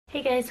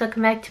Hey guys,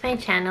 welcome back to my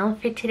channel.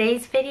 For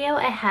today's video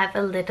I have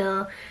a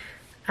little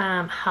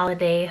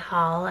holiday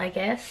haul, I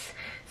guess.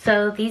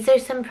 So these are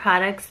some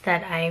products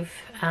that I've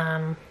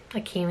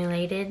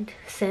accumulated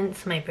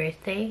since my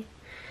birthday.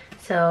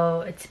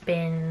 So it's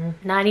been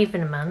not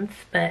even a month,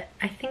 but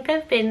I think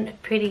I've been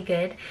pretty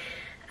good.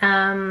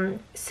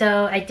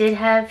 So I did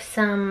have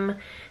some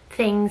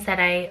things that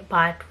I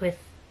bought with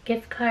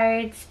gift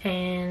cards,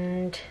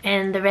 and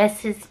the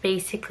rest is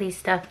basically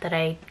stuff that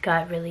I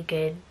got really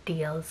good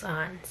deals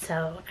on.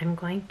 So I'm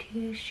going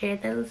to share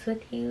those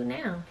with you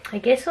now. I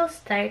guess I'll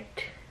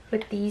start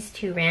with these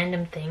two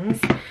random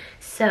things.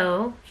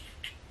 So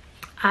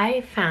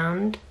I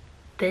found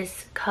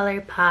this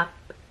ColourPop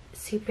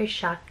Super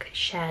Shock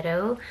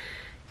Shadow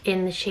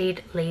in the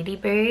shade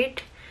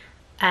Ladybird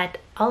at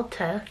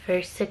Ulta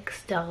for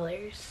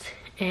 $6.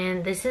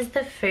 And this is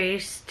the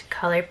first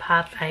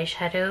ColourPop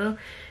eyeshadow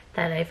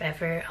that I've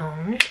ever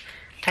owned.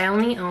 I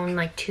only own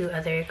like two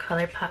other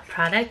ColourPop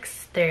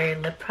products. They're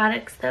lip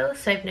products though,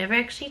 so I've never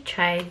actually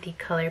tried the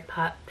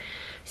ColourPop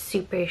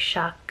Super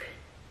Shock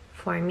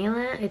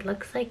formula. It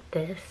looks like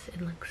this.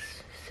 It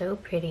looks so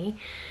pretty.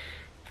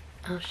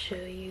 I'll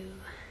show you.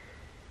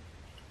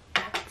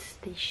 That's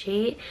the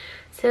shade.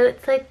 So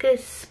it's like a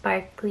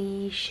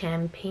sparkly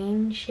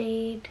champagne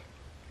shade.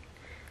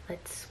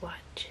 Let's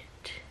swatch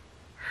it.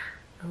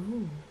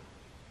 Oh.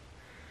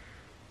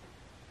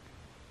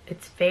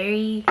 It's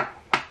very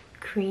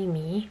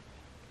creamy.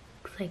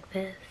 Looks like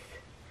this.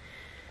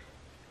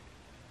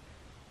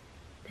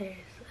 There's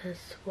a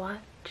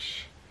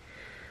swatch.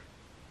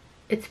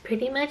 It's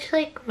pretty much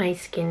like my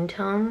skin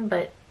tone,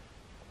 but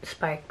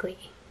sparkly.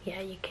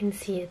 Yeah, you can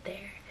see it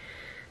there.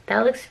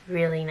 That looks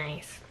really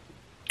nice.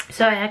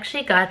 So I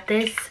actually got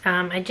this.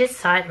 I just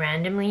saw it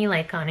randomly,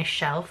 like on a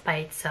shelf by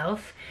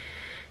itself.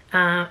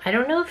 I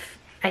don't know if,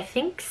 I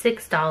think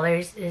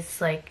 $6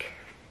 is like,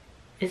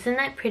 isn't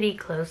that pretty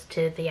close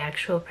to the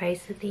actual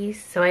price of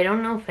these? So I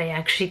don't know if I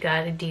actually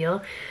got a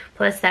deal.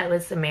 Plus that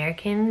was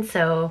American,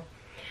 so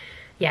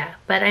yeah.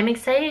 But I'm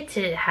excited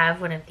to have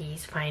one of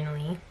these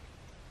finally.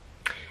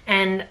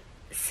 And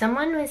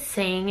someone was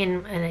saying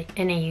in a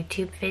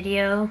YouTube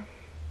video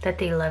that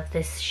they love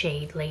this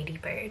shade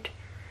Ladybird.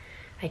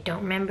 I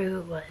don't remember who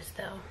it was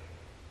though.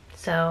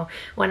 So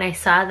when I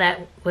saw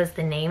that was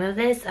the name of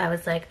this, I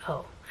was like,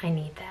 oh, I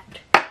need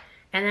that.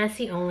 And that's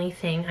the only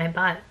thing I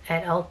bought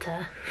at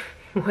Ulta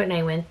when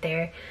I went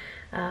there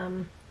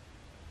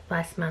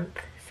last month.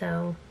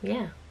 So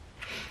yeah,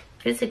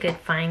 it was a good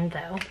find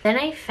though. Then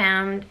I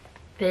found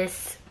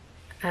this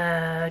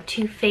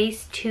Too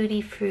Faced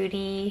Tutti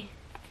Frutti,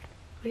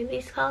 what are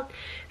these called?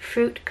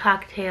 Fruit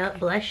Cocktail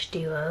Blush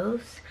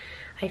Duos.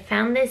 I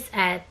found this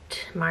at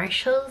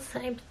Marshall's,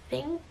 I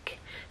think,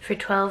 for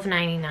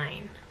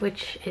 $12.99,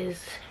 which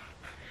is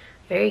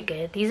very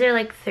good. These are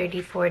like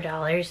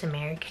 $34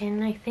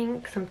 American, I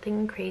think,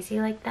 something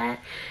crazy like that.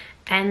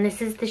 And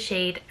this is the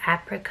shade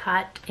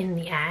Apricot in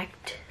the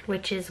Act,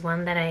 which is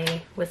one that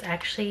I was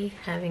actually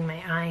having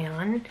my eye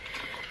on.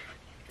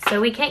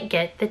 So we can't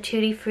get the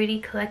Tutti Frutti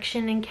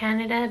collection in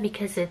Canada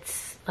because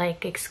it's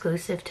like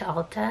exclusive to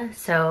Ulta.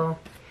 So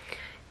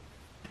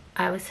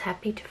I was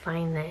happy to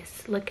find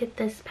this. Look at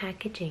this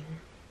packaging.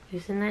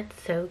 Isn't that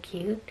so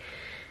cute?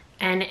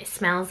 And it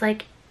smells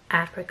like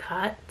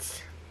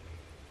apricots.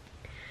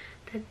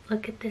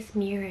 Look at this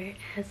mirror. It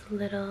has a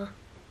little,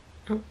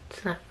 oh,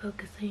 it's not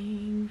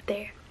focusing.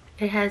 There.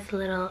 It has a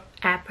little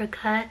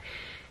apricot,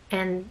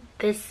 and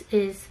this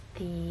is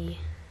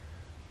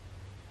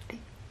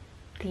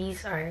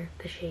these are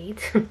the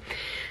shades.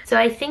 So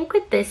I think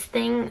with this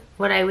thing,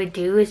 what I would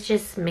do is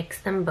just mix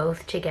them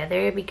both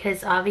together,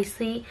 because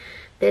obviously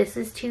this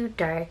is too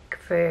dark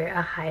for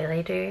a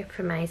highlighter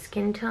for my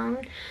skin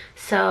tone.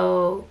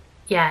 So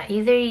yeah,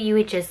 either you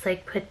would just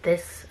like put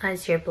this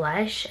as your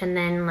blush and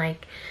then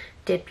like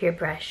dip your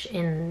brush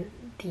in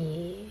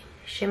the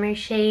shimmer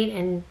shade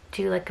and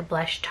do like a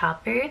blush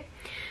topper,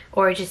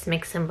 or just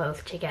mix them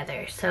both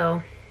together.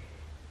 So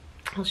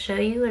I'll show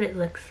you what it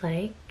looks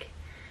like.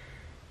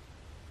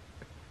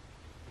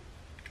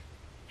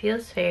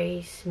 Feels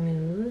very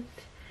smooth.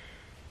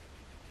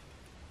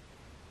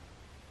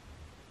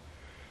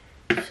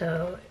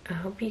 So I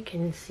hope you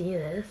can see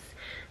this.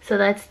 So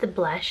that's the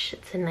blush.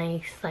 It's a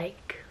nice,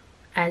 like,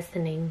 as the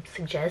name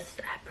suggests,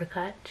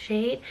 apricot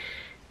shade.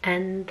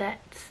 And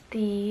that's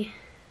the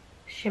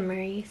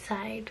shimmery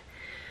side,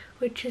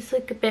 which is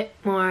like a bit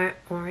more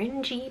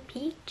orangey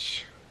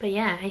peach. But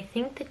yeah, I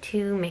think the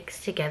two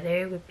mixed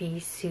together would be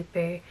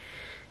super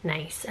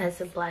nice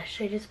as a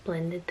blush. I just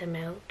blended them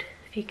out,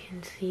 if you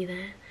can see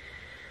that.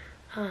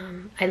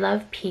 I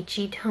love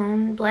peachy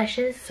tone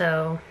blushes,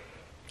 so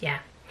yeah,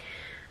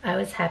 I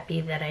was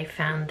happy that I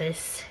found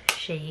this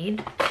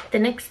shade. The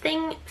next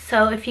thing,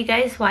 so if you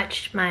guys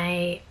watched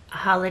my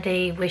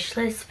holiday wish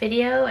list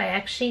video, I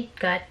actually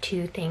got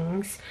two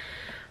things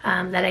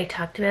that I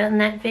talked about in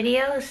that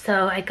video.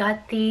 So I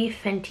got the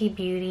Fenty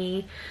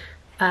Beauty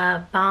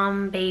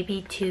Balm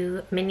Baby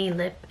 2 Mini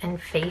Lip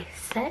and Face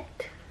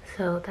Set.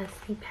 So that's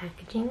the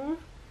packaging.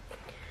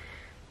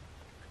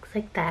 Looks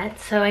like that.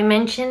 So I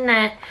mentioned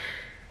that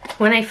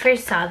When I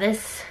first saw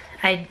this,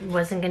 I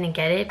wasn't gonna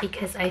get it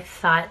because I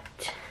thought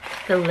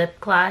the lip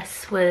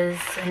gloss was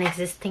an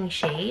existing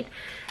shade,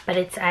 but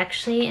it's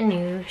actually a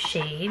new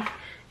shade.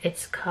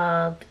 It's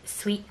called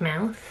Sweet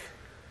Mouth.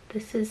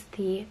 This is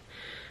the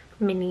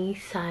mini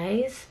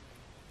size,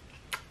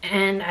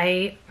 and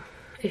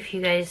if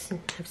you guys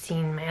have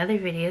seen my other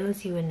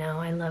videos, you would know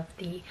I love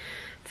the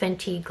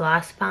Fenty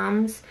gloss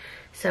bombs,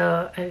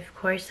 so of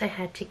course I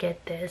had to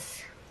get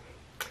this.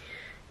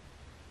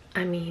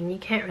 I mean, you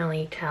can't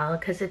really tell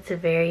because it's a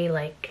very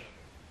like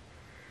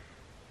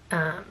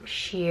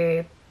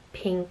sheer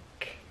pink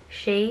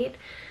shade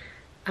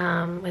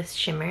with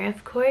shimmer,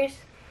 of course.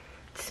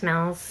 It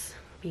smells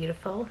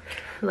beautiful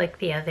like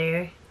the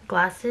other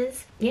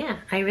glosses. Yeah,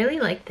 I really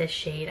like this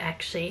shade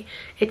actually.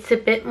 It's a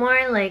bit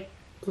more like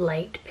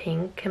light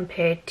pink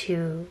compared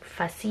to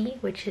Fussy,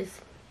 which is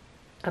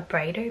a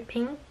brighter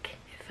pink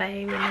if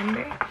I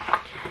remember.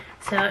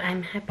 So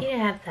I'm happy to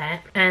have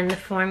that. And the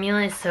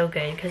formula is so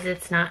good because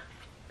it's not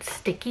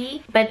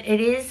sticky, but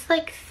it is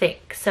like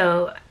thick,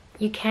 so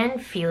you can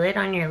feel it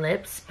on your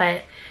lips,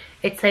 but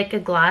it's like a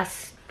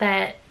gloss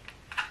that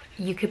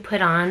you could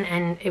put on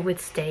and it would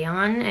stay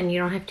on and you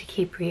don't have to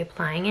keep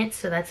reapplying it,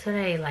 so that's what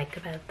I like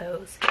about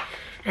those.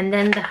 And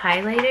then the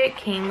highlighter it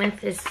came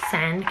with is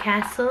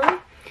Sandcastle,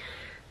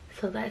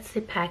 so that's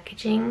the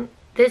packaging.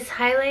 This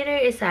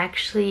highlighter is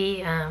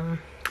actually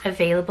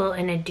available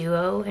in a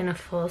duo in a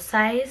full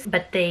size,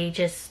 but they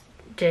just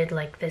did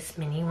like this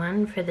mini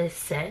one for this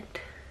set.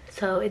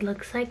 So it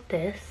looks like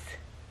this.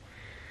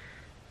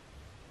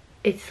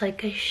 It's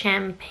like a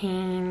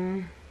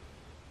champagne,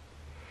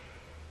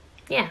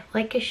 yeah,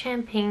 like a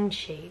champagne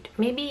shade.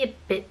 Maybe a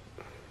bit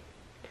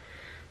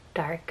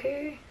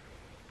darker.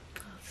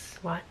 I'll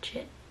swatch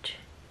it.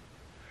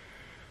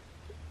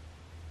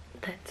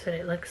 That's what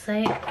it looks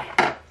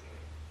like.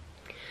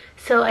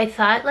 So I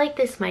thought like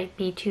this might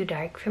be too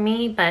dark for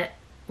me, but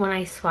when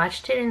I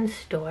swatched it in the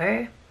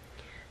store,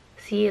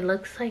 see, it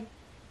looks like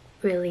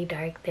really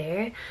dark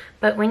there,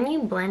 but when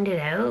you blend it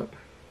out,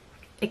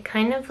 it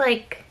kind of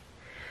like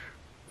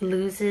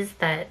loses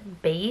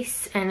that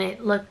base and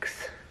it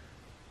looks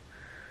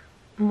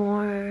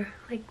more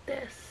like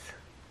this,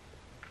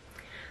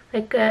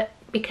 like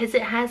because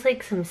it has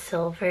like some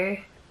silver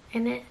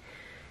in it,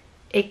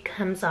 it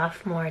comes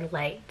off more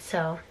light.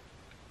 So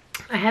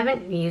I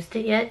haven't used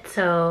it yet,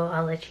 so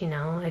I'll let you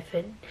know if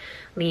it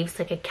leaves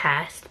like a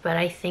cast, but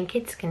I think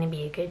it's gonna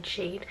be a good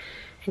shade.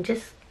 And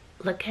just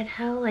look at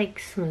how like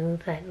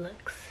smooth that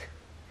looks.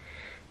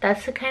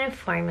 That's the kind of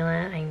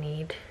formula I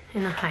need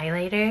in a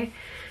highlighter.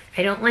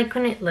 I don't like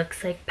when it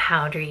looks like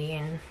powdery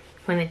and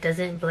when it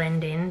doesn't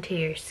blend into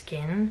your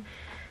skin.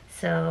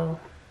 So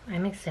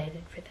I'm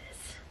excited for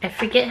this. I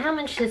forget how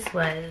much this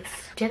was.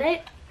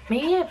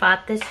 Maybe I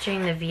bought this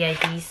during the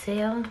VIB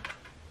sale.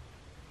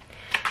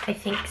 I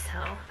think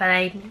so. But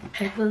I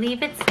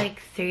believe it's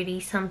like 30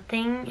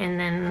 something, and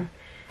then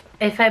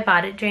if I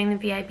bought it during the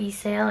VIB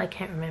sale, I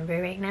can't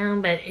remember right now,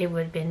 but it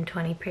would have been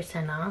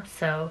 20% off.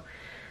 So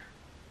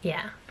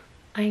yeah,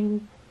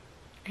 I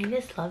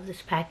just love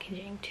this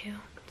packaging too.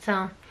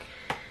 So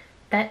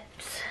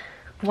that's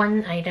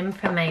one item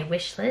from my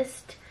wish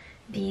list.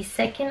 The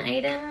second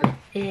item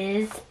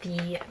is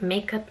the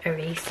makeup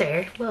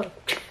eraser. Whoa,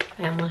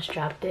 I almost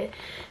dropped it.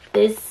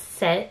 This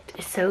set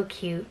is so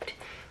cute,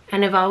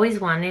 and I've always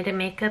wanted a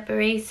makeup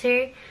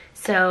eraser.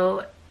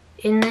 So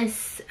in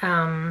this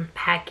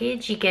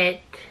package, you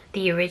get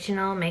the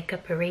original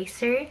makeup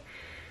eraser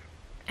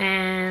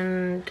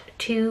and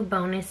 2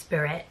 bonus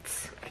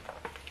barrettes.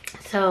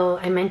 So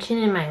I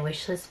mentioned in my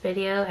wishlist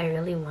video, I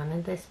really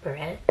wanted this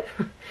barrette.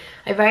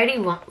 I've already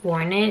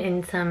worn it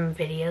in some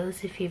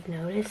videos if you've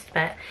noticed,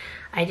 but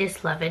I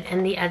just love it.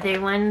 And the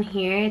other one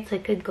here, it's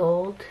like a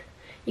gold.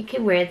 You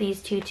could wear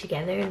these two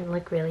together and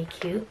look really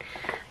cute.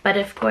 But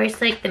of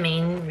course, like the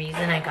main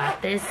reason I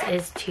got this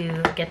is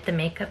to get the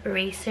makeup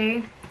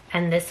eraser.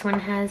 And this one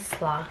has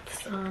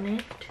sloths on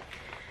it.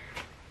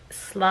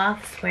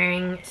 Sloths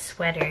wearing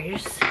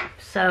sweaters.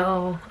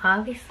 So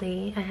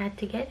obviously I had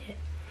to get it.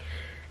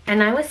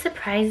 And I was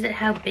surprised at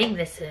how big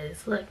this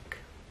is. Look.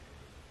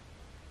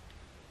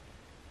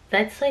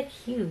 That's like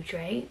huge,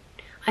 right?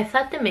 I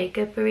thought the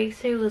makeup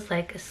eraser was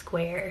like a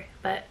square,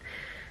 but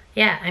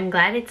yeah, I'm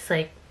glad it's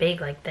like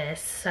big like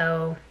this.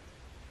 So,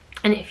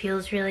 and it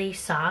feels really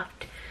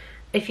soft.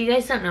 If you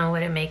guys don't know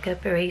what a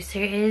makeup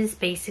eraser is,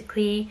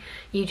 basically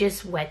you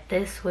just wet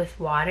this with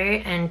water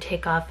and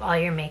take off all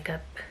your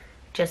makeup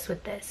just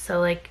with this. So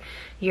like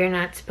you're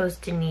not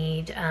supposed to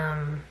need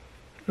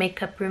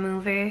makeup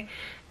remover,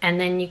 and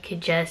then you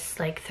could just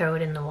like throw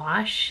it in the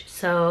wash.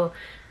 So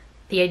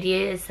the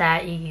idea is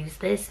that you use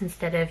this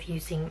instead of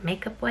using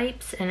makeup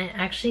wipes, and it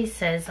actually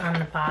says on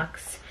the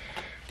box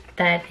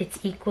that it's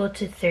equal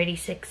to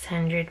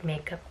 3,600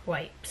 makeup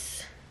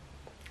wipes.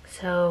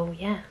 So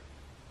yeah,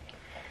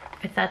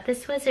 I thought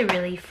this was a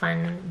really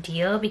fun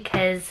deal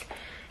because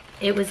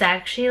it was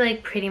actually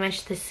like pretty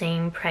much the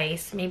same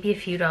price, maybe a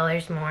few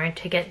dollars more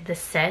to get the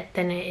set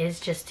than it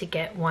is just to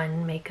get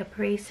one makeup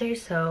eraser.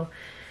 So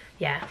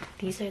yeah,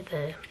 these are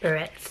the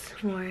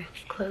barrettes more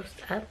close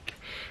up.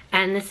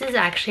 And this is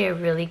actually a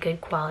really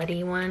good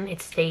quality one.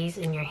 It stays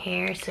in your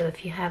hair, so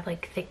if you have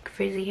like thick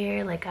frizzy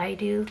hair like I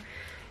do,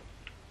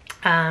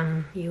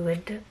 you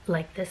would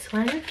like this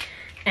one.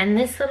 And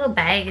this little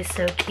bag is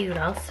so cute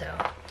also.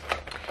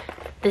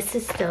 This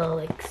is still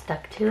like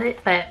stuck to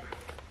it, but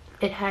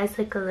it has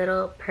like a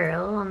little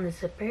pearl on the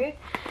zipper,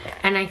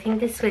 and I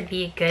think this would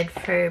be good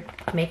for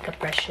makeup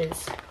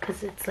brushes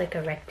because it's like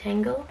a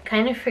rectangle.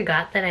 Kind of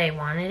forgot that I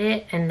wanted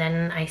it, and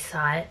then I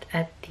saw it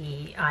at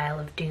the Aisle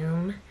of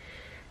Doom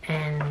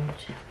and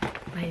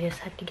I just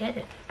had to get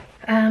it.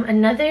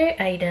 Another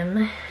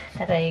item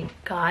that I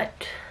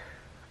got,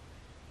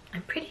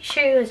 I'm pretty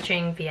sure it was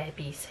during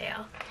VIP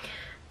sale,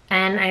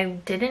 and I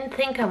didn't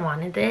think I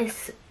wanted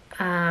this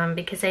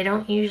because I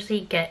don't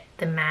usually get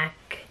the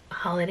MAC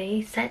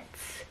holiday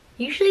sets.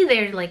 Usually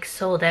they're like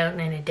sold out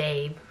in a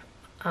day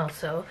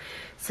also,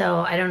 so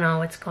I don't know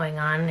what's going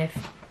on,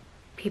 if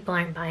people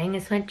aren't buying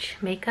as much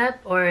makeup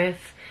or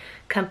if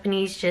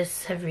companies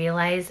just have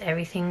realized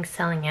everything's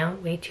selling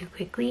out way too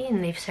quickly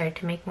and they've started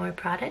to make more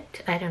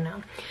product. I don't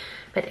know,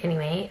 but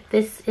anyway,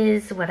 this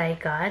is what I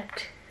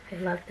got. I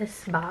love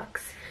this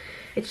box.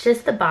 It's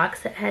just the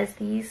box that has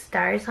these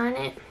stars on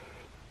it,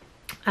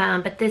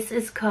 but this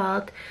is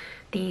called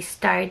the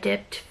Star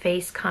Dipped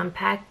Face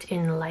Compact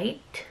in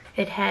Light.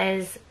 It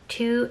has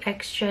 2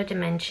 extra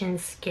dimension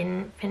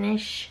skin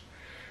finish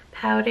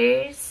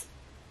powders.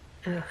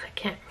 Ugh, I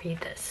can't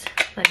read this.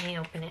 Let me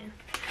open it.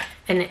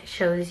 And it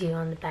shows you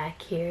on the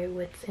back here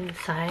what's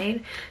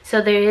inside.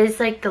 So there is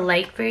like the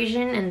light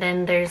version, and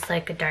then there's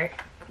like a dark,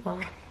 well,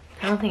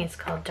 I don't think it's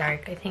called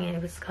dark. I think it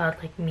was called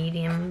like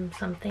medium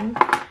something.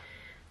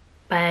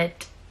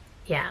 But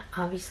yeah,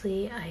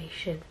 obviously I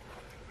should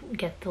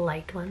get the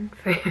light one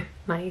for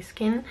my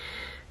skin.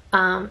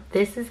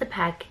 This is the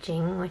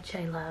packaging, which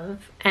I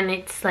love, and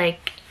it's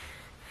like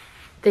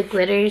the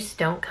glitters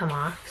don't come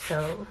off,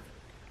 so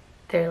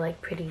they're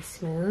like pretty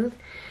smooth.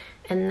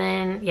 And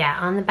then yeah,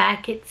 on the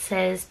back it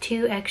says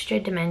 2 extra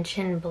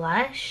dimension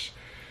blush,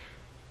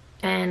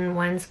 and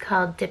one's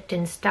called Dipped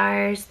in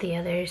Stars, the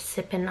other's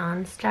Sippin'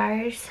 on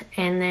Stars,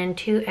 and then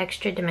 2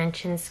 extra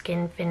dimension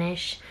skin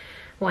finish,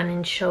 one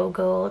in show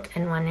gold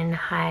and one in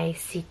high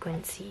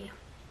sequency.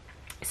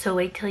 So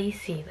wait till you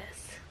see this.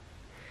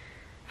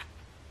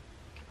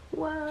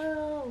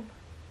 Whoa!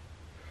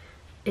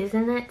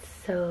 Isn't that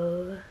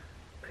so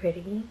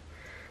pretty?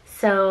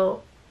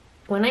 So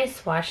when I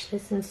swatched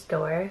this in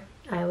store,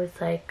 I was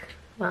like,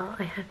 well,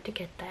 I have to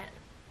get that.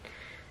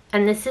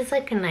 And this is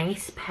like a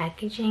nice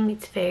packaging.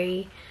 It's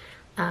very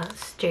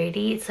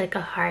sturdy. It's like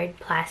a hard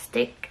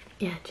plastic.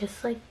 Yeah,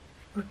 just like,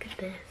 look at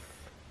this.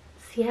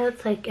 See how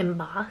it's like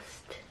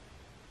embossed?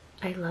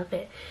 I love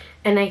it.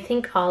 And I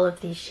think all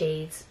of these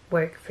shades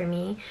work for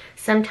me.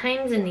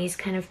 Sometimes in these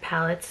kind of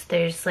palettes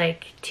there's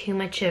like too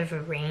much of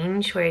a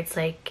range where it's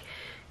like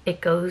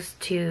it goes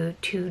to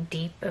too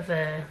deep of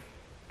a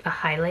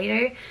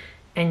highlighter,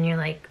 and you're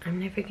like, I'm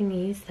never gonna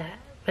use that.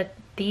 But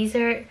these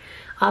are,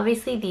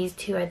 obviously these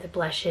 2 are the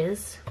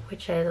blushes,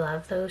 which I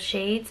love those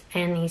shades,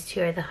 and these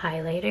 2 are the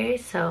highlighters.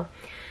 So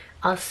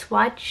I'll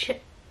swatch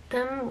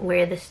them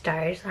where the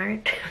stars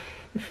aren't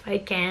if I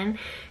can,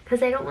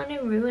 because I don't want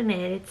to ruin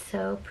it. It's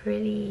so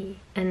pretty,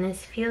 and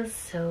this feels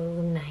so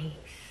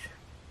nice.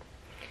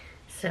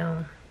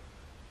 So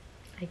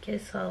I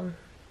guess I'll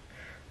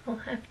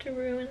have to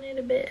ruin it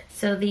a bit.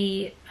 So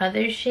the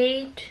other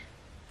shade,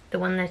 the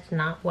one that's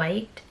not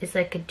white, is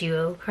like a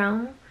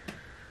duochrome.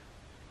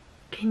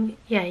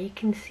 Yeah, you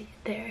can see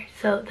it there.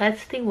 So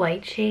that's the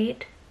white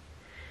shade,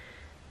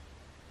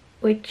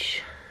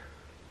 which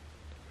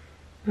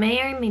may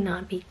or may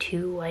not be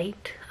too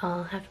white.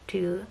 I'll have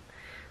to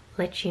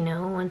let you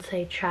know once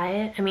I try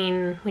it. I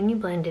mean, when you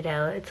blend it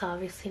out, it's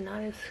obviously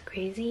not as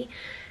crazy.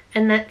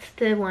 And that's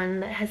the one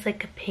that has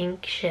like a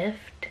pink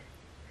shift,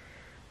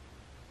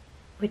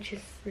 which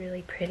is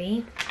really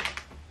pretty.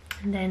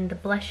 And then the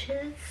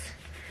blushes,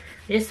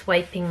 just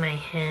wiping my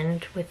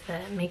hand with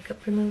the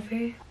makeup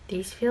remover.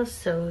 These feel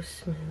so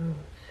smooth.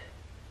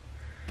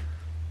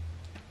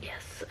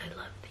 Yes, I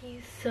love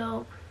these.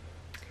 So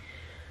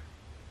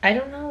I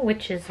don't know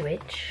which is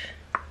which.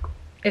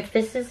 If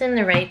this is in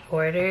the right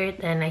order,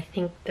 then I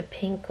think the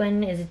pink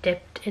one is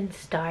Dipped in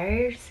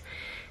Stars,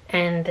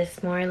 and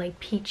this more like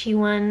peachy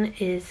one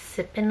is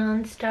Sippin'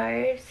 on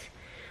Stars.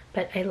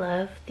 But I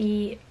love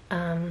the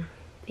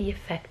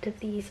effect of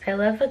these. I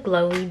love a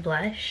glowy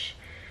blush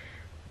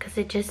because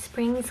it just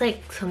brings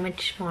like so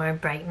much more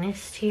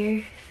brightness to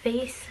your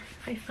face,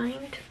 I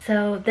find.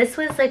 So this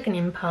was like an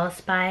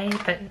impulse buy,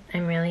 but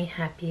I'm really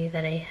happy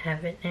that I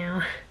have it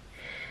now.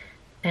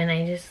 And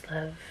I just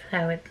love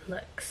how it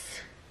looks.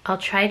 I'll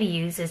try to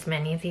use as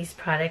many of these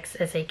products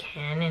as I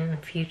can in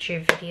future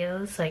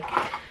videos, like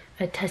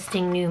a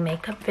testing new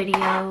makeup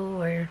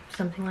video or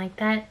something like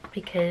that,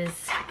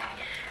 because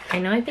I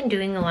know I've been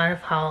doing a lot of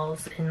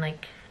hauls and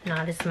like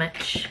not as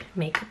much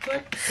makeup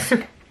looks.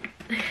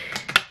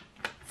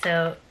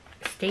 So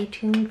stay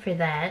tuned for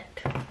that.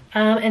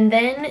 And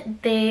then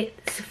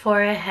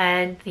Sephora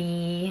had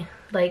the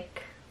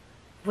like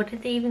what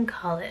did they even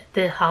call it?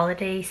 The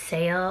holiday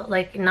sale,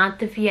 like not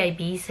the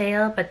VIB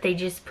sale, but they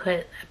just put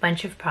a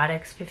bunch of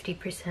products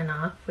 50%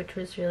 off, which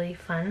was really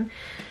fun.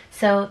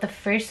 So the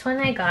first one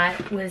I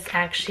got was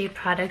actually a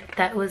product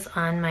that was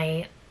on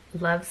my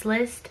loves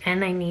list,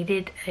 and I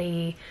needed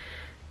a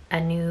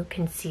new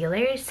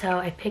concealer, so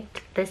I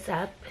picked this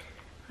up.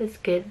 It was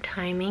good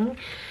timing.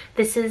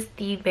 This is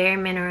the Bare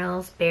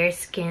Minerals Bare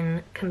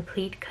Skin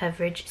Complete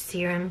Coverage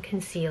Serum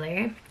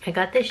Concealer. I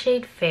got the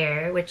shade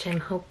Fair, which I'm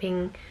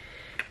hoping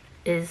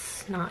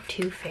is not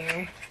too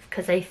fair,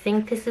 because I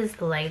think this is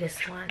the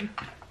lightest one.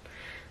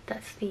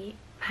 That's the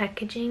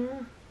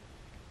packaging.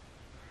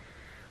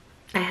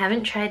 I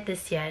haven't tried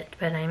this yet,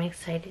 but I'm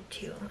excited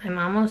to. I'm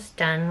almost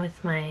done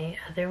with my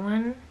other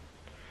one.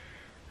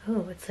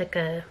 Oh, it's like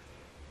a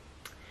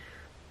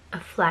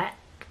flat,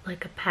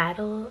 like a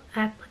paddle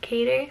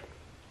applicator.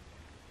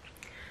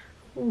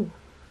 Ooh,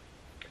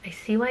 I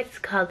see why it's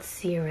called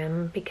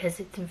serum, because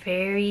it's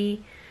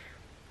very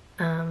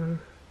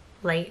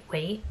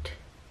lightweight.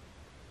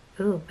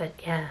 Ooh, but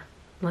yeah,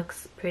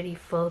 looks pretty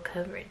full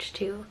coverage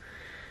too.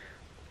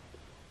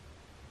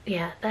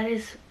 Yeah, that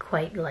is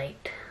quite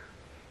light.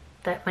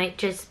 That might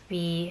just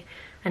be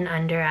an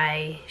under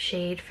eye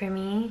shade for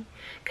me,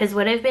 because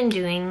what I've been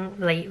doing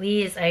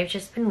lately is I've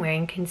just been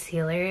wearing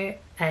concealer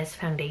as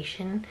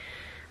foundation.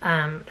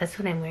 That's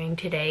what I'm wearing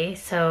today,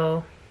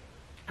 so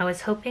I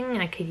was hoping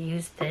I could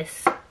use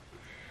this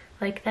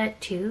like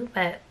that too,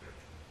 but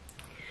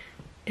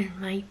it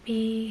might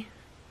be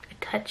a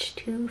touch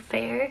too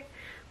fair,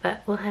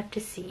 but we'll have to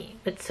see.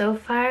 But so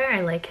far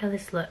I like how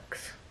this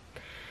looks,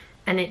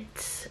 and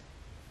it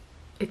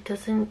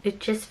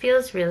just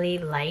feels really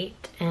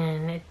light,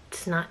 and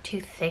it's not too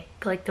thick.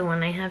 Like the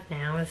one I have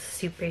now is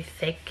super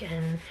thick,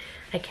 and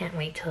I can't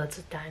wait till it's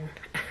done.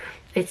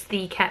 It's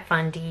the Kat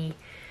Von D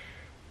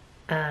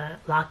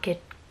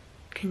Lock-It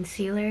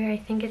Concealer, I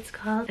think it's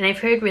called. And I've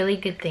heard really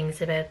good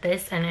things about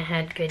this, and it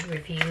had good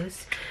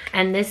reviews.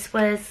 And this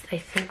was, I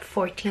think,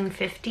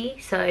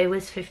 $14.50, so it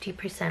was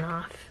 50%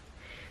 off.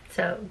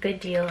 So good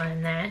deal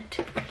on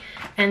that.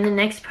 And the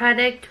next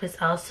product was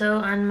also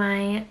on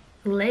my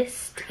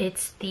list.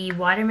 It's the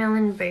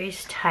Watermelon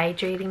Burst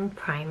Hydrating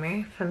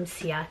Primer from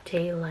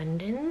Ciate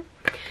London.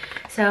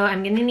 So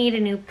I'm gonna need a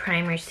new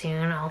primer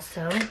soon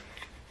also,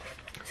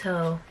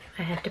 so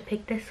I have to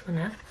pick this one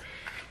up.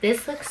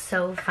 This looks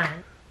so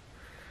fun.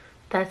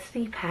 That's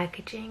the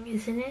packaging.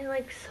 Isn't it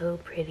like so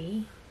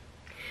pretty?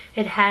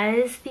 It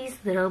has these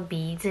little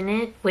beads in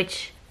it,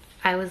 which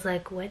I was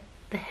like, what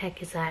the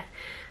heck is that?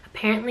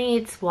 Apparently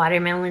it's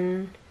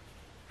watermelon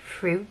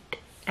fruit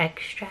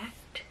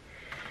extract.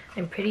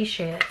 I'm pretty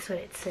sure that's what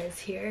it says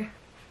here.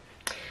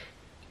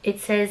 It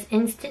says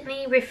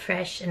instantly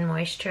refresh and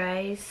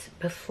moisturize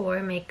before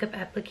makeup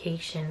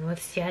application with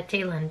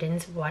Ciate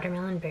London's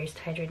Watermelon Burst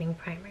Hydrating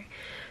Primer,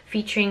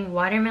 featuring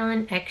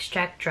watermelon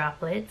extract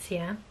droplets,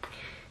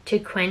 to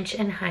quench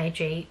and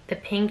hydrate. The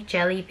pink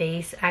jelly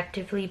base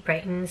actively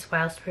brightens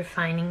whilst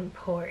refining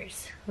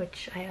pores,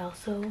 which I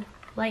also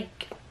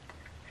like.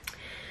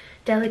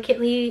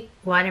 Delicately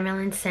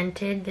watermelon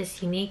scented,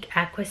 this unique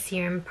aqua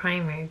serum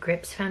primer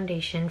grips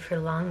foundation for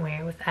long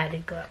wear with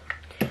added glow.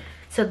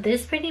 So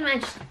this pretty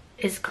much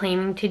is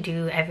claiming to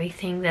do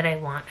everything that I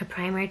want a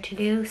primer to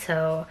do,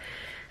 so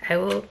I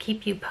will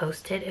keep you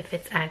posted if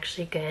it's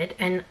actually good.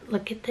 And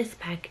look at this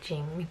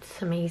packaging,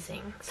 it's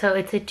amazing. So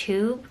it's a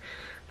tube,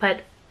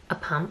 but a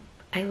pump.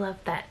 I love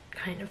that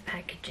kind of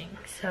packaging.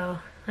 So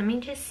let me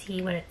just see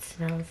what it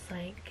smells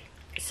like.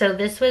 So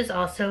this was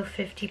also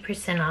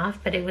 50% off,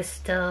 but it was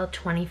still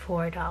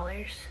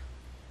 $24.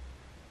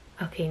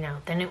 Okay, no,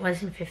 then it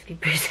wasn't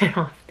 50%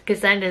 off,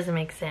 because that doesn't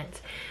make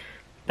sense.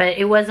 But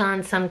it was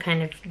on some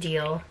kind of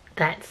deal.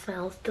 That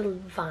smells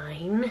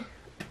divine.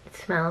 It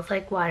smells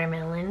like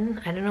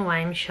watermelon. I don't know why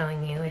I'm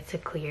showing you. It's a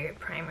clear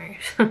primer.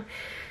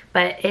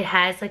 But it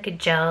has like a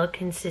gel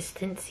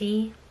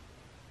consistency.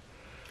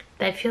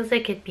 That feels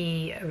like it'd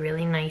be a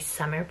really nice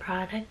summer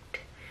product.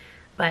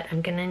 But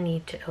I'm gonna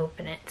need to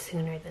open it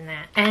sooner than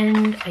that.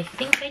 And I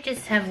think I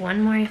just have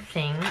one more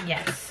thing.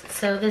 Yes.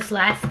 So this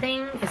last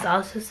thing is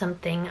also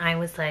something I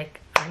was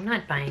like, I'm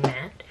not buying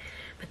that.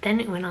 But then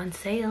it went on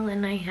sale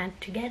and I had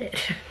to get it.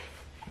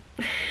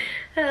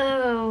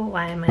 Oh,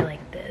 why am I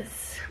like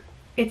this?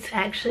 It's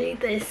actually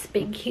this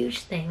big, huge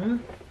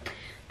thing.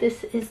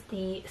 This is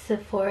the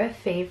Sephora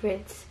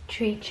Favorites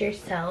Treat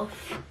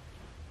Yourself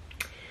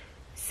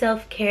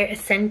Self-Care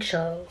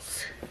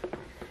Essentials.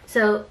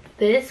 So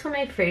this, when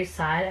I first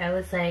saw it, I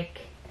was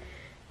like,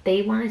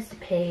 they want us to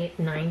pay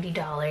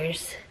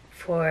 $90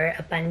 for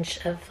a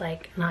bunch of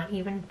like not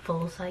even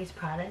full-size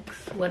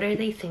products. What are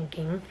they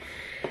thinking?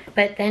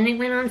 But then it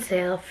went on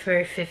sale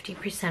for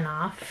 50%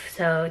 off,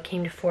 so it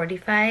came to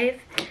 $45.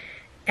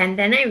 And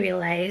then I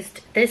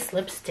realized this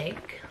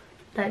lipstick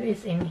that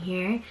is in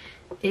here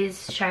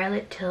is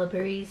Charlotte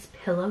Tilbury's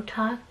Pillow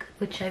Talk,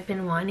 which I've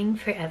been wanting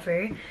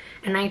forever.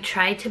 And I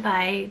tried to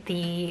buy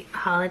the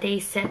holiday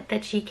set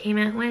that she came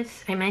out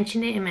with. I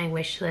mentioned it in my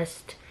wish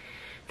list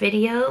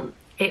video.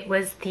 It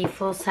was the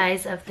full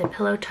size of the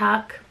Pillow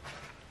Talk,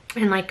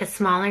 and like a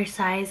smaller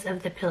size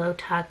of the Pillow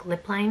Talk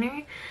lip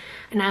liner.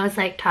 And I was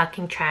like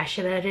talking trash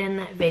about it in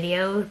that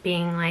video,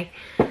 being like,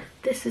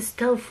 this is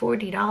still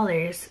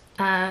 $40.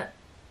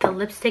 The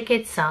lipstick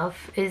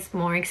itself is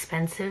more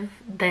expensive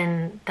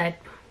than that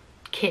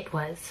kit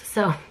was.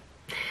 So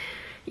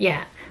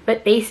yeah,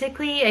 but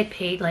basically I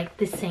paid like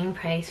the same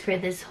price for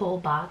this whole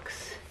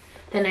box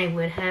than I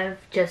would have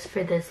just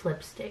for this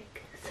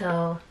lipstick.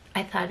 So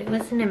I thought it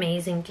was an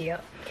amazing deal.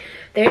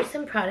 There's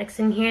some products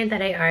in here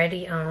that I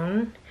already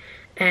own,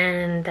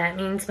 and that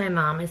means my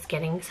mom is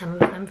getting some of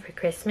them for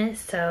Christmas,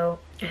 so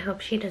I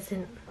hope she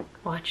doesn't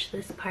watch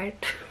this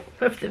part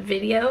of the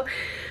video.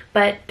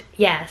 But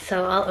yeah,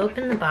 so I'll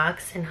open the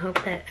box and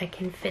hope that I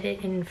can fit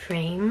it in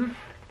frame.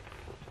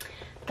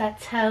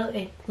 That's how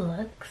it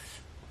looks.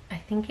 I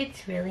think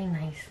it's really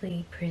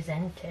nicely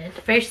presented.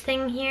 First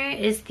thing here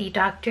is the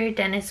Dr.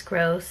 Dennis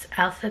Gross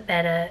Alpha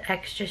Beta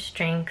Extra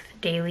Strength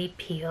Daily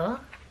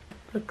Peel.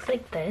 Looks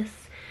like this.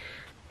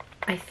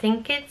 I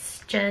think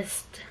it's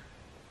just,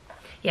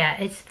 yeah,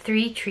 it's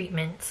 3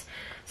 treatments.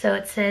 So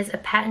it says a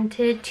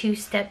patented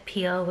 2-step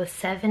peel with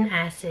 7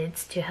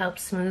 acids to help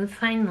smooth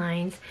fine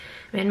lines,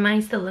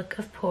 minimize the look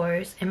of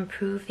pores,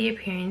 improve the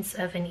appearance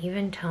of an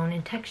even tone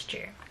and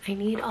texture. I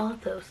need all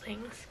of those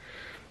things.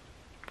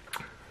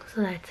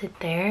 So that's it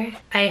there.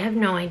 I have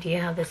no idea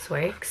how this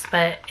works,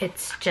 but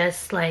it's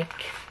just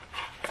like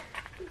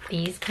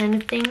these kind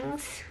of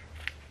things.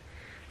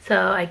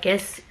 So I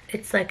guess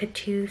it's like a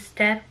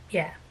 2-step,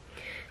 yeah.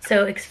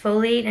 So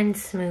exfoliate and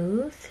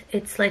smooth.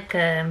 It's like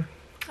a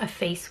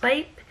face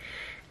wipe.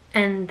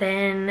 And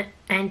then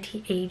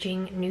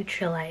anti-aging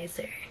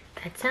neutralizer.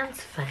 That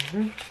sounds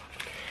fun.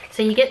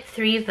 So you get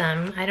 3 of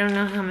them. I don't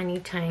know how many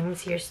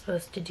times you're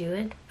supposed to do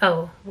it.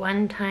 Oh,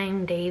 1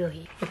 time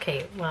daily.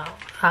 Okay, well,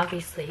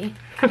 obviously.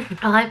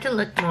 I'll have to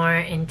look more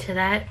into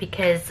that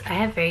because I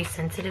have very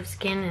sensitive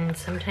skin, and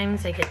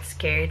sometimes I get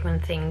scared when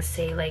things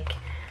say like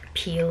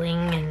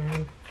peeling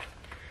and,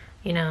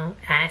 you know,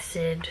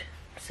 acid.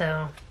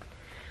 So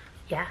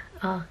yeah,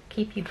 I'll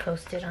keep you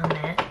posted on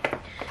that.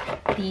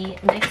 The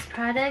next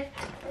product,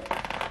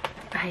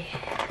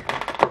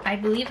 I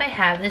believe I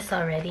have this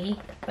already,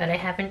 but I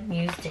haven't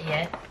used it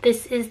yet.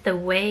 This is the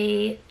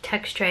Way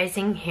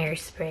Texturizing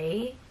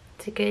Hairspray.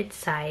 It's a good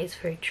size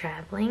for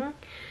traveling.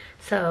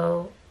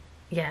 So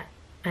yeah,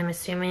 I'm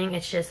assuming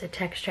it's just a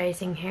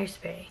texturizing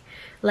hairspray.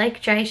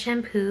 Like dry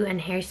shampoo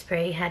and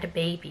hairspray had a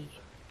baby.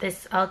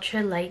 This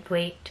ultra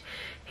lightweight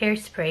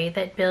hairspray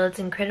that builds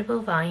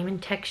incredible volume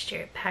and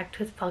texture, packed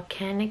with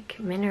volcanic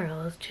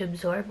minerals to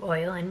absorb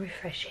oil and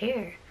refresh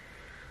hair.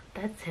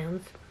 That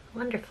sounds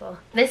wonderful.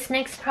 This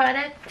next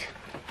product,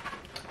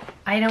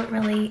 I don't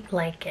really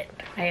like it.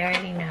 I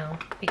already know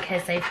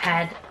because I've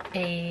had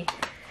a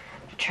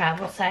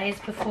travel size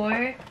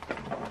before.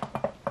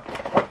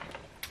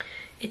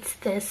 It's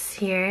this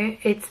here.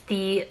 It's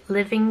the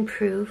Living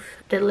Proof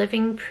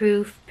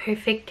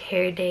Perfect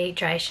Hair Day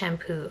Dry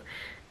Shampoo.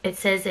 It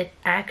says it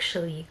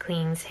actually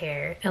cleans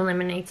hair,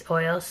 eliminates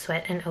oil,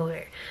 sweat, and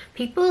odor.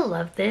 People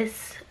love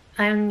this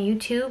on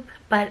YouTube,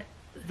 but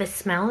the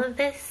smell of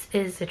this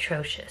is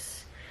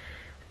atrocious.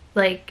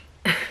 Like,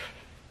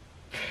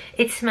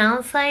 it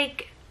smells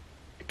like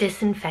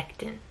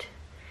disinfectant.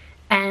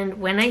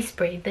 And when I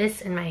sprayed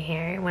this in my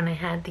hair, when I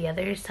had the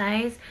other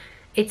size,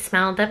 it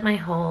smelled up my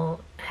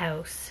whole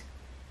house.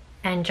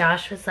 And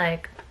Josh was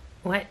like,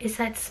 what is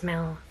that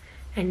smell?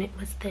 And it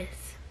was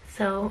this.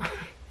 So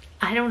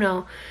I don't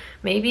know,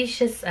 maybe it's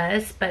just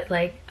us, but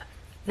like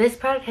this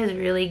product has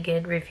really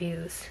good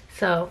reviews,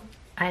 so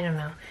I don't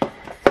know.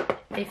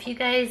 If you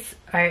guys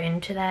are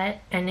into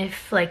that, and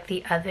if like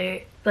the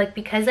other, like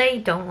because I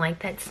don't like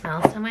that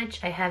smell so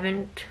much, I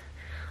haven't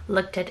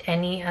looked at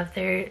any of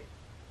their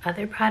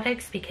other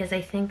products because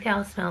I think they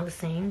all smell the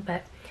same.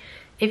 But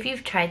if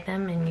you've tried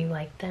them and you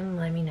like them,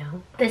 let me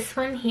know. This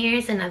one here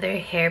is another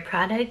hair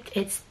product.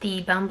 It's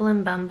the Bumble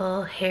 &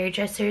 Bumble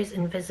Hairdresser's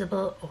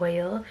Invisible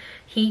Oil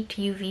Heat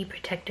UV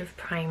Protective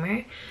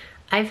Primer.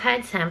 I've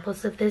had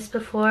samples of this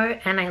before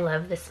and I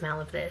love the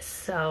smell of this,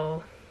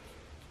 so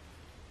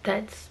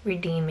that's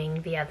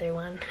redeeming the other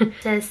one. It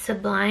says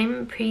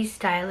Sublime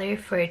Pre-Styler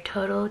for a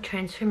total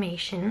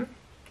transformation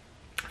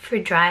for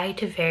dry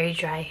to very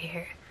dry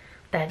hair.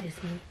 That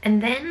is me.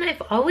 And then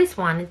I've always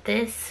wanted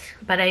this,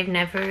 but I've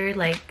never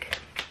like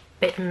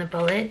bitten the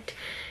bullet.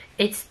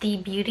 It's the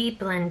Beauty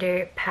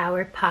Blender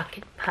Power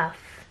Pocket Puff.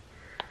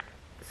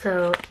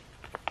 So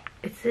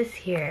it's this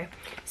here.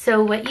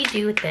 So what you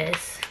do with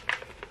this,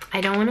 I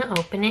don't want to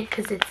open it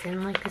because it's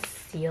in like a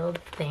sealed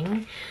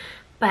thing,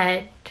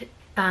 but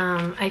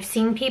I've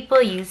seen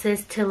people use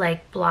this to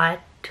like blot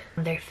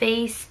their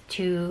face,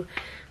 to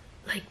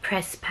like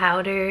press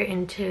powder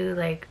into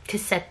like to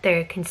set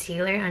their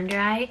concealer under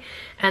eye,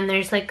 and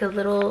there's like a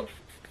little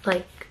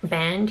like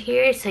band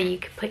here so you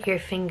can put your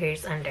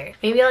fingers under.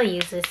 Maybe I'll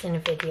use this in a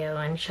video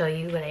and show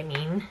you what I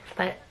mean,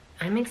 but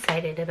I'm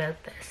excited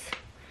about this.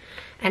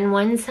 And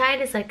one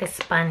side is like a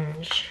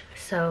sponge,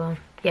 so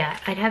yeah,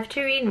 I'd have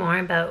to read more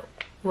about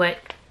what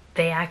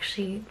they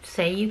actually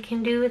say you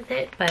can do with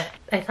it, but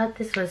I thought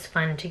this was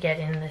fun to get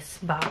in this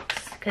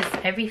box. because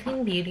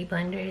everything Beauty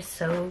Blender is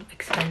so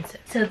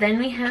expensive. So then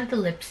we have the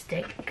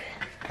lipstick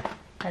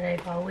that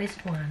I've always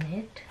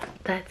wanted.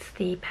 That's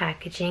the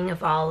packaging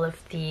of all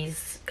of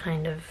these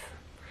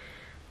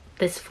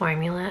this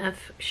formula of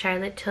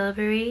Charlotte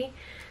Tilbury.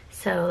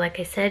 So like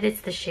I said,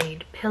 it's the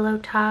shade Pillow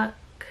Talk.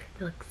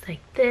 It looks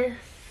like this.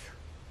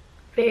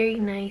 Very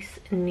nice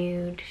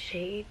nude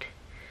shade.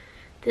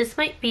 This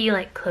might be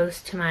like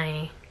close to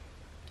my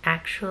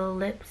actual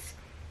lips.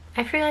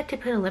 I forgot to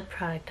put a lip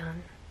product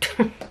on.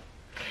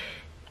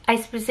 I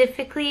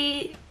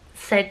specifically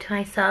said to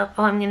myself,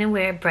 oh, I'm gonna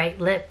wear a bright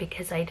lip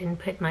because I didn't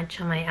put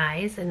much on my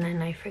eyes, and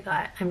then I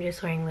forgot. I'm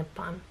just wearing lip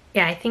balm.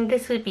 Yeah, I think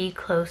this would be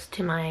close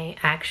to my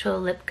actual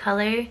lip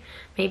color,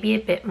 maybe a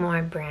bit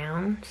more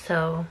brown.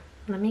 So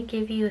let me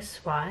give you a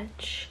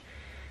swatch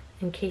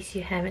in case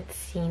you haven't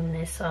seen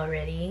this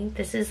already.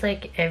 This is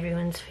like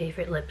everyone's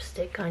favorite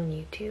lipstick on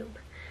YouTube.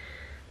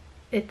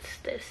 It's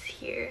this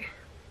here.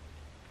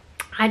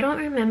 I don't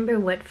remember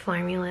what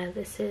formula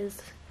this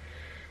is.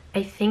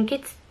 I think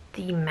it's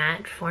the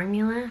matte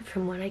formula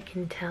from what I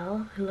can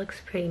tell. It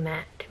looks pretty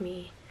matte to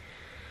me.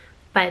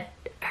 But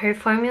her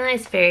formula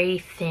is very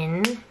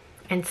thin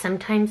and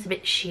sometimes a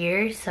bit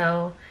sheer,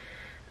 so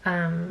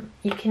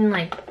you can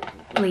like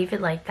leave it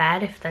like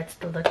that if that's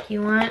the look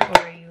you want,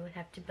 or you would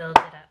have to build it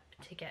up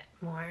to get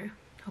more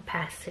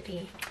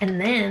opacity. And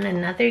then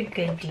another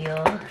good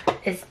deal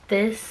is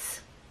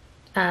this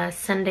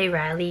Sunday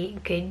Riley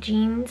Good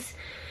Jeans.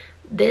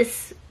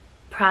 This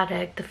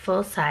product, the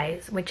full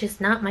size, which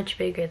is not much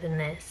bigger than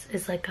this,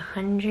 is like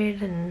I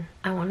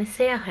want to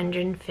say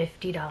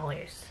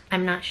 $150.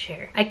 I'm not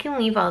sure. I can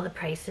leave all the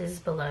prices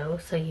below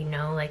so you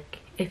know like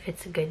if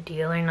it's a good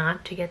deal or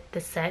not to get the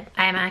set.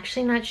 I'm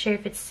actually not sure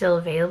if it's still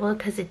available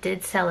because it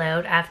did sell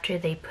out after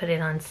they put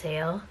it on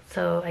sale.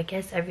 So I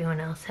guess everyone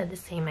else had the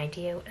same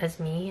idea as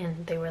me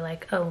and they were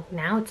like, oh,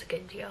 now it's a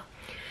good deal.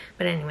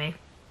 But anyway,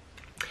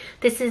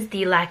 this is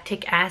the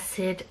lactic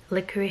acid,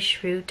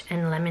 licorice root,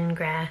 and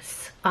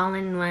lemongrass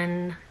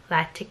all-in-one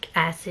lactic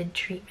acid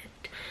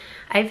treatment.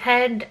 I've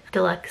had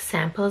deluxe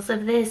samples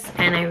of this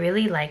and I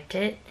really liked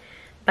it,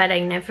 but I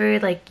never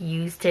like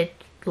used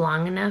it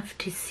long enough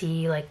to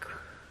see like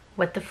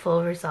what the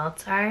full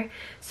results are.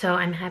 So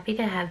I'm happy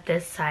to have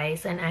this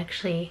size and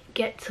actually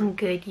get some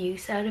good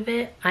use out of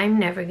it. I'm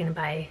never gonna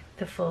buy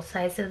the full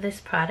size of this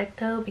product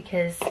though,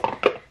 because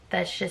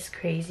that's just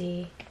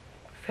crazy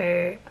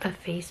for a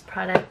face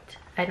product.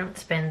 I don't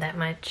spend that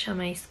much on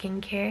my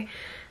skincare.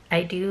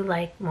 I do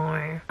like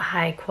more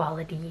high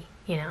quality,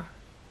 you know,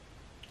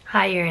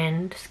 higher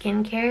end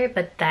skincare,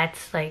 but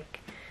that's like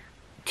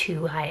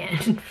too high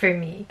end for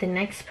me. The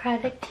next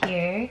product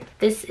here,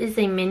 this is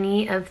a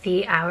mini of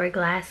the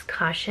Hourglass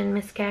Caution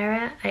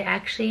Mascara. I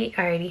actually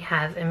already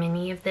have a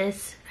mini of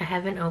this. I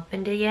haven't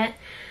opened it yet,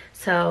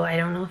 so I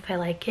don't know if I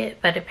like it,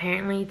 but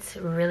apparently it's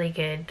really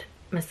good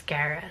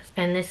mascara.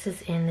 And this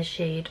is in the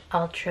shade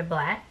Ultra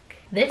Black.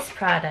 This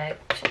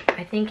product,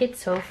 I think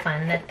it's so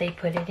fun that they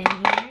put it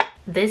in here.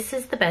 This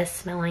is the best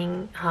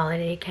smelling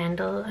holiday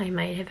candle I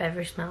might have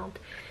ever smelled.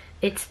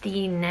 It's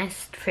the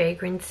Nest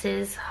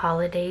Fragrances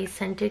Holiday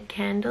Scented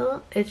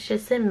Candle. It's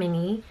just a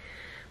mini,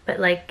 but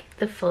like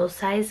the full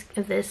size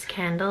of this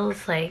candle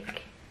is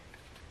like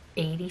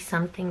 $80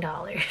 something.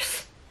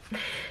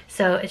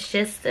 So it's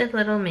just a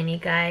little mini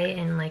guy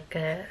in like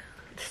a,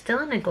 still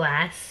in a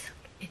glass.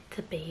 It's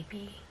a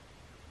baby.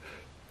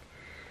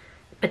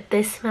 But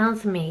this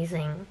smells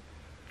amazing.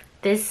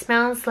 This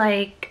smells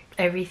like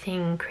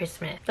everything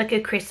Christmas, like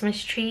a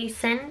Christmas tree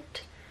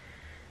scent.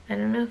 I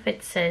don't know if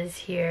it says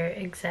here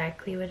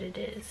exactly what it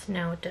is.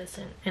 No, it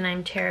doesn't. And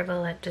I'm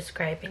terrible at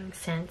describing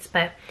scents,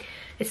 but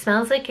it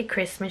smells like a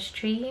Christmas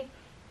tree,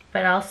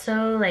 but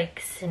also like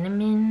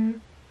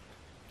cinnamon.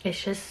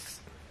 It's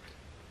just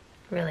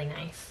really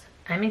nice.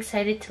 I'm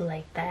excited to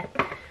like that,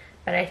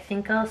 but I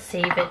think I'll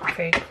save it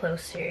for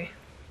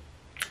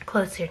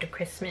closer to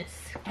Christmas.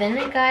 Then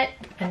I got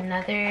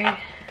another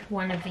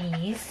one of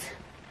these.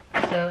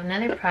 So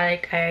another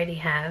product I already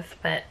have,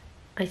 but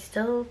I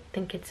still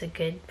think it's a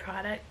good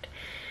product.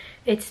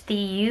 It's the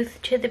Youth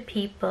to the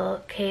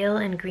People Kale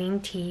and Green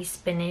Tea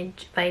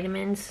Spinach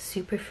Vitamins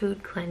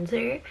Superfood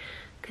Cleanser.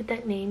 Could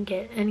that name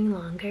get any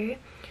longer?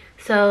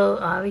 So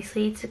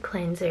obviously it's a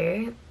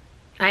cleanser.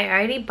 I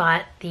already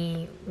bought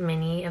the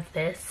mini of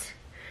this.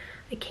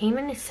 It came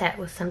in a set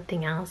with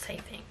something else, I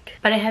think.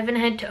 But I haven't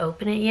had to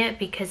open it yet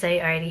because I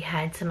already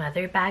had some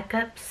other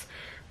backups.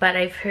 But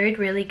I've heard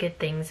really good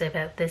things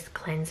about this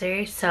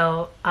cleanser,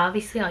 so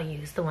obviously I'll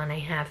use the one I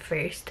have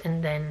first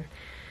and then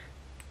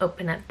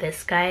open up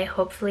this guy.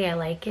 Hopefully I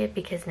like it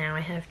because now I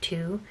have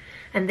two.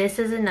 And this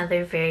is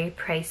another very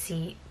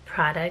pricey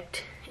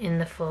product in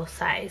the full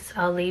size.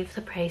 I'll leave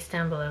the price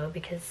down below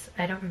because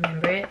I don't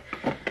remember it,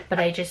 but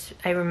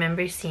I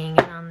remember seeing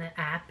it on the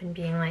app and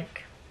being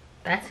like,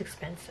 that's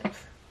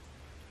expensive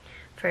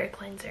for a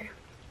cleanser.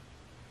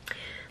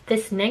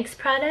 This next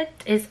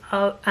product is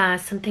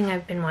something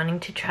I've been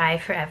wanting to try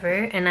forever,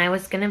 and I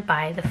was gonna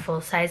buy the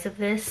full size of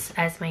this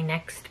as my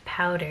next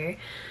powder,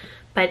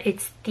 but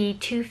it's the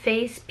Too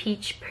Faced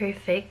Peach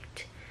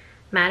Perfect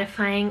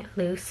Mattifying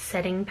Loose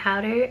Setting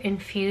Powder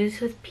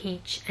infused with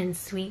peach and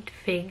sweet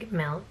fig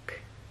milk.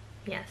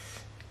 Yes,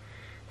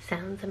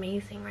 sounds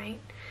amazing, right?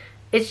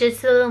 It's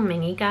just a little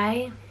mini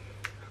guy,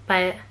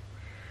 but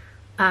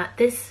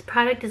this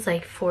product is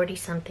like $40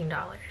 something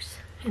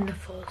in the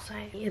full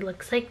size. It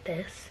looks like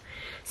this.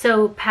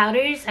 So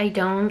powders, I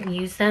don't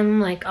use them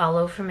like all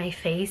over my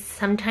face.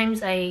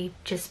 Sometimes I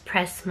just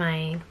press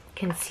my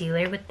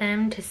concealer with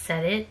them to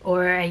set it,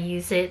 or I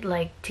use it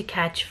like to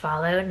catch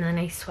fallout and then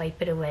I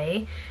swipe it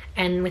away.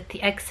 And with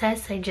the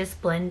excess, I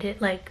just blend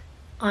it like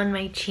on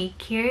my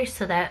cheek here,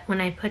 so that when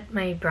I put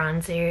my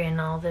bronzer and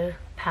all the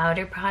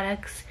powder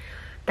products,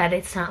 that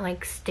it's not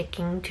like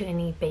sticking to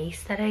any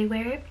base that I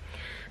wear.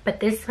 But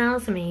this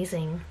smells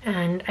amazing,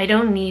 and I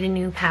don't need a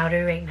new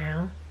powder right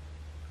now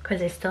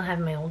because I still have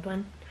my old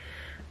one,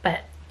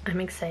 but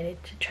I'm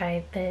excited to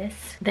try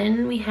this.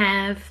 Then we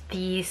have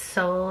the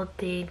Sol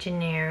de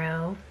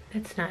Janeiro,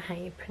 that's not how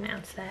you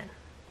pronounce that,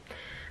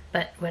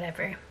 but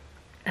whatever.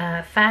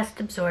 Fast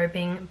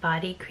absorbing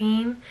body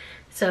cream.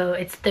 So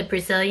it's the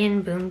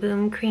Brazilian Boom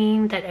Boom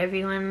cream that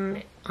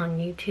everyone on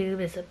YouTube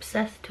is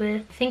obsessed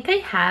with. I think I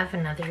have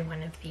another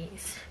one of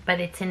these, but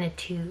it's in a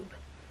tube.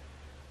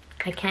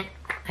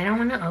 I don't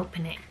want to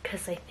open it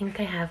because I think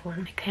I have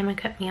one. It kind of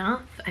cut me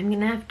off. I'm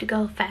gonna have to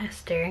go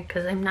faster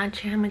because I'm not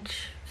sure how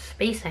much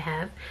space I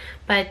have.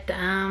 But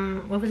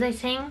what was I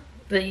saying?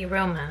 The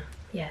aroma,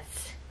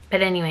 yes.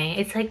 But anyway,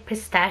 it's like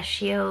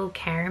pistachio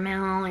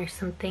caramel or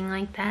something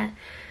like that.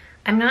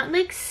 I'm not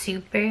like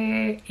super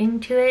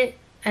into it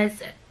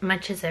as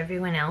much as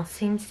everyone else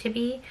seems to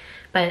be,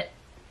 but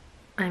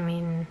I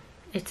mean,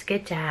 it's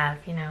good to have,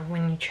 you know,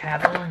 when you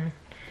travel. And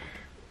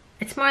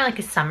it's more like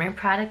a summer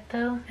product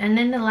though. And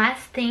then the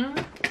last thing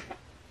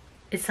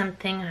is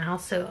something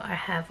I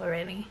have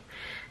already.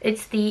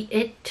 It's the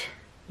IT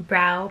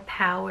Brow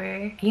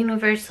Power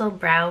Universal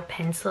Brow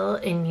Pencil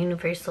in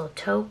Universal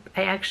Taupe.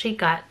 I actually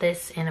got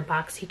this in a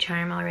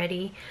BoxyCharm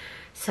already,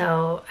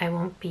 so I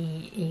won't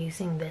be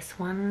using this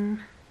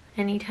one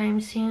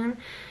anytime soon.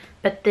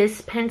 But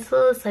this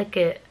pencil is like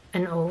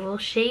an oval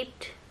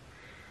shaped,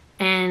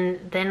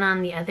 and then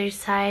on the other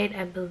side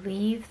I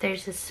believe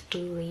there's a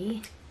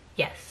spoolie.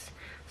 Yes,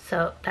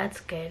 so that's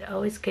good.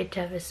 Always good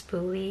to have a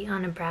spoolie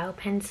on a brow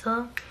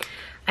pencil.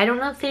 I don't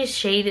know if this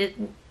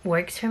shade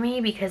works for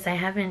me because I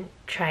haven't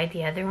tried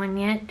the other one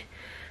yet,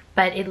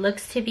 but it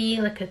looks to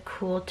be like a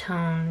cool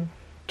tone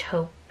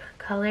taupe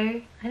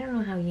color. I don't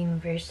know how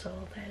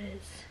universal that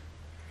is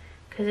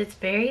because it's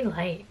very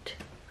light.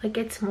 Like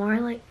it's more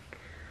like,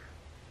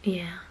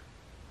 yeah.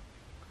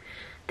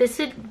 This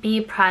would be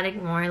a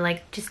product more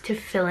like just to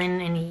fill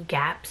in any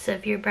gaps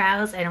of your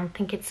brows. I don't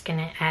think it's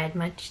gonna add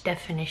much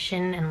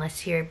definition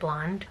unless you're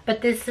blonde.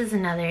 But this is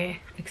another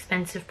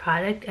expensive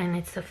product and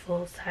it's the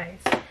full size.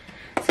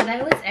 So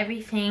that was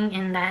everything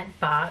in that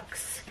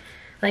box.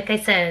 Like I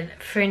said,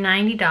 for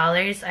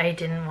 $90 I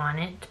didn't want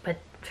it, but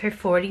for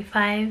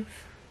 $45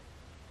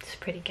 it's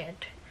pretty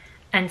good.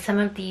 And some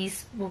of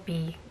these will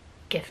be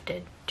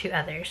gifted to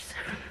others.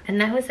 And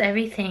that was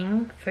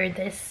everything for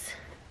this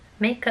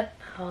makeup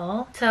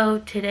haul. So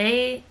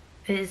today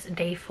is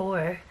day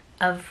 4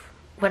 of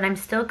what I'm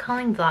still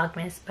calling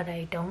Vlogmas, but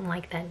I don't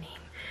like that name.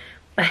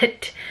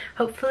 But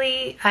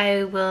hopefully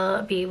I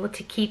will be able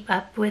to keep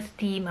up with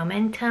the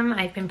momentum.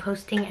 I've been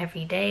posting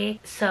every day,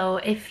 so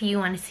if you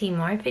want to see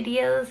more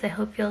videos, I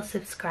hope you'll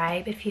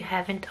subscribe if you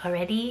haven't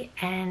already,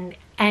 and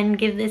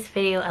give this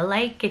video a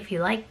like if you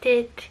liked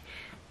it,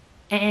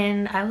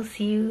 and I will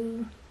see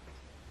you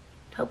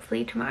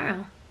hopefully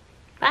tomorrow.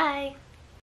 Bye!